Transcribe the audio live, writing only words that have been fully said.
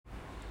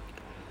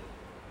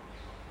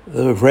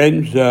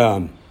Friends,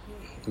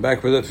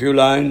 back with a few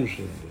lines.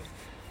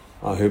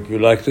 I hope you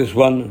like this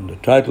one. And the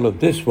title of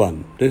this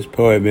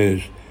poem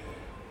is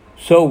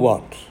So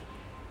What?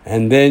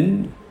 And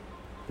then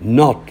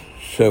Not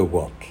So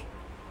What.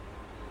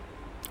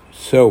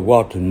 So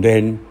what and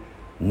then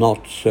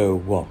not so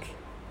what.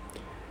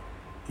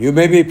 You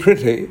may be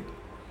pretty,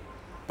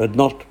 but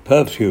not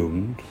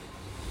perfumed.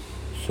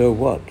 So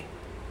what?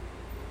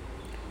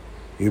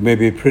 You may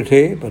be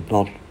pretty, but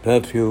not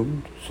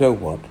perfumed. So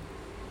what?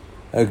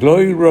 A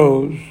glowing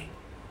rose,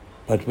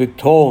 but with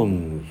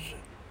thorns.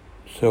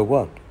 So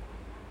what?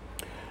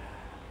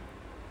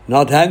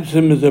 Not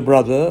handsome as a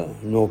brother,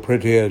 nor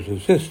pretty as a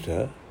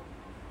sister.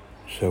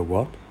 So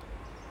what?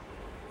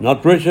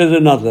 Not rich as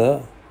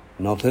another,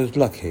 not as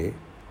lucky.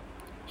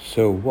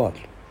 So what?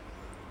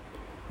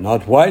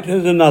 Not white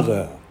as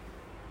another,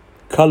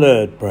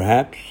 coloured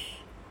perhaps.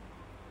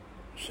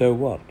 So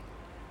what?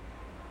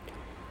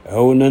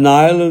 Own an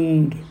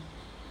island,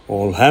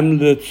 all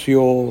hamlets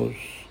yours.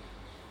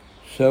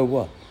 So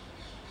what?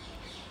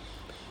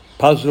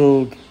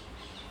 Puzzled,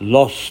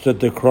 lost at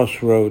the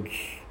crossroads.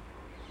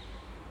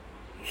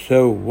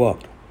 So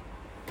what?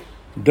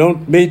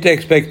 Don't meet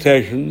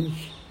expectations,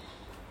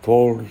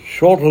 fall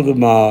short of the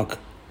mark.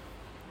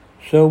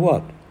 So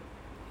what?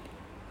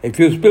 If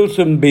you spill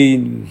some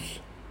beans,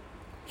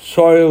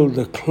 soil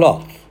the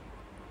cloth.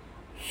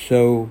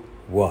 So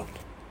what?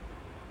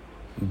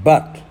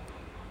 But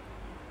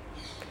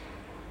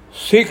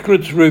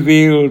secrets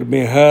revealed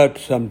may hurt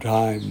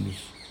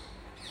sometimes.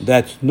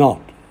 That's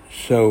not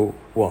so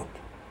what.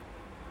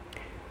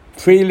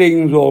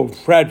 Feelings all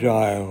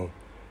fragile,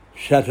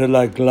 shatter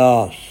like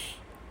glass.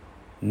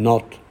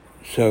 Not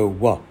so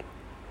what.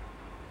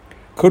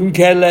 Couldn't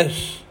care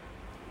less.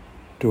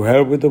 To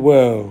hell with the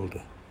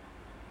world.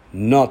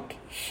 Not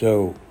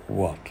so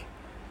what.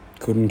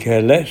 Couldn't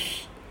care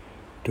less.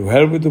 To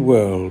hell with the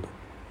world.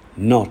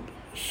 Not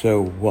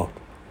so what.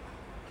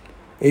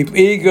 If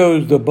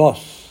ego's the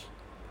boss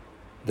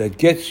that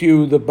gets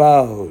you the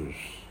bows.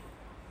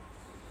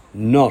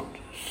 Not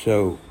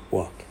so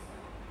what.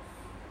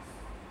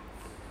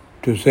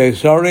 To say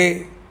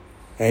sorry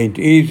ain't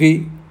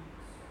easy,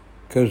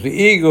 'cause the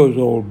ego's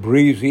all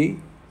breezy,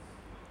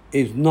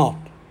 is not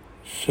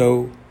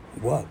so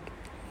what.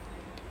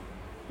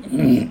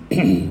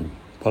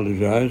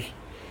 Apologize.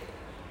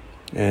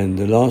 And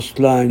the last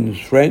line is,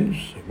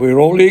 friends, we're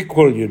all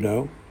equal, you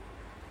know.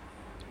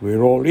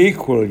 We're all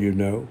equal, you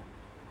know.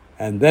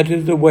 And that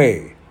is the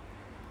way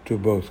to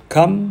both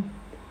come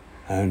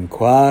and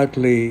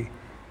quietly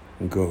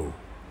go.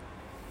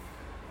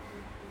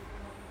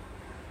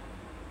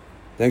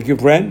 Thank you,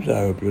 friends.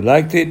 I hope you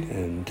liked it.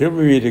 And until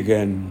we meet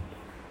again,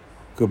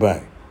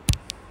 goodbye.